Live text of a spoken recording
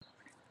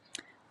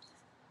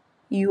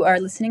You are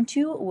listening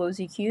to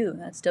WOZQ.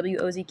 That's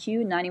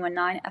WOZQ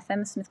 91.9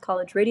 FM Smith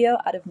College Radio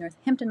out of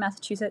Northampton,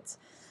 Massachusetts.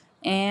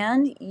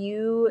 And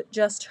you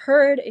just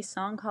heard a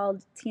song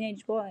called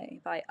Teenage Boy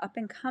by up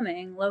and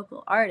coming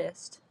local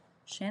artist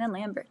Shannon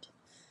Lambert.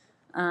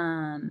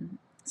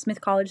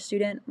 Smith College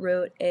student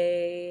wrote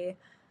and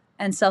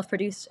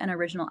self-produced an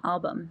original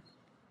album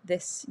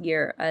this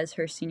year as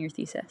her senior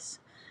thesis.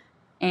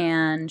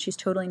 And she's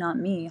totally not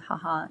me,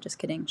 haha, just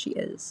kidding, she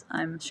is.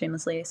 I'm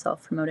shamelessly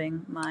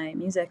self-promoting my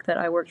music that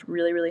I worked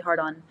really, really hard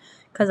on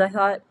because I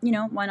thought,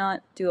 why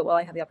not do it while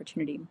I have the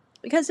opportunity?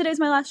 Because today's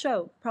my last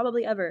show,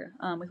 probably ever,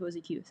 with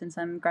WOZQ, since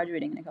I'm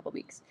graduating in a couple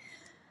weeks.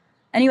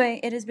 Anyway,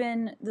 it has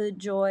been the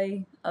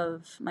joy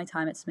of my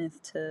time at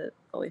Smith to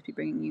always be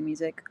bringing you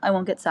music. I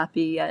won't get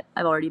sappy yet.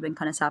 I've already been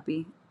kind of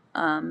sappy.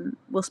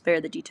 We'll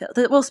spare the details.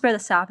 We'll spare the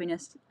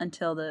sappiness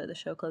until the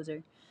show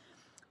closer.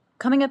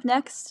 Coming up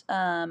next,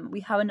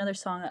 we have another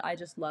song that I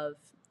just love.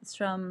 It's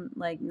from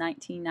like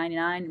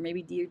 1999,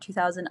 maybe the year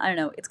 2000. I don't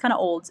know. It's kind of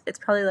old. It's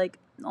probably like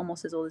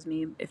almost as old as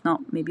me, if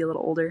not maybe a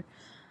little older.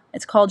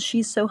 It's called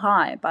She's So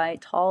High by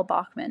Tal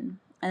Bachman.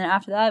 And then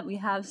after that, we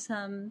have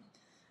some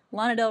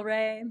Lana Del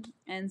Rey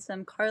and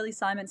some Carly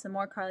Simon, some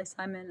more Carly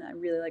Simon. I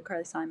really like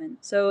Carly Simon.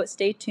 So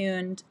stay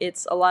tuned.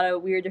 It's a lot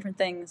of weird different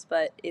things,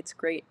 but it's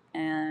great.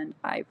 And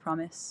I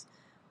promise,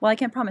 well, I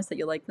can't promise that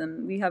you'll like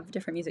them. We have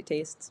different music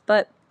tastes,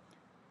 but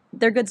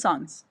they're good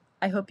songs.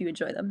 I hope you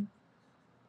enjoy them.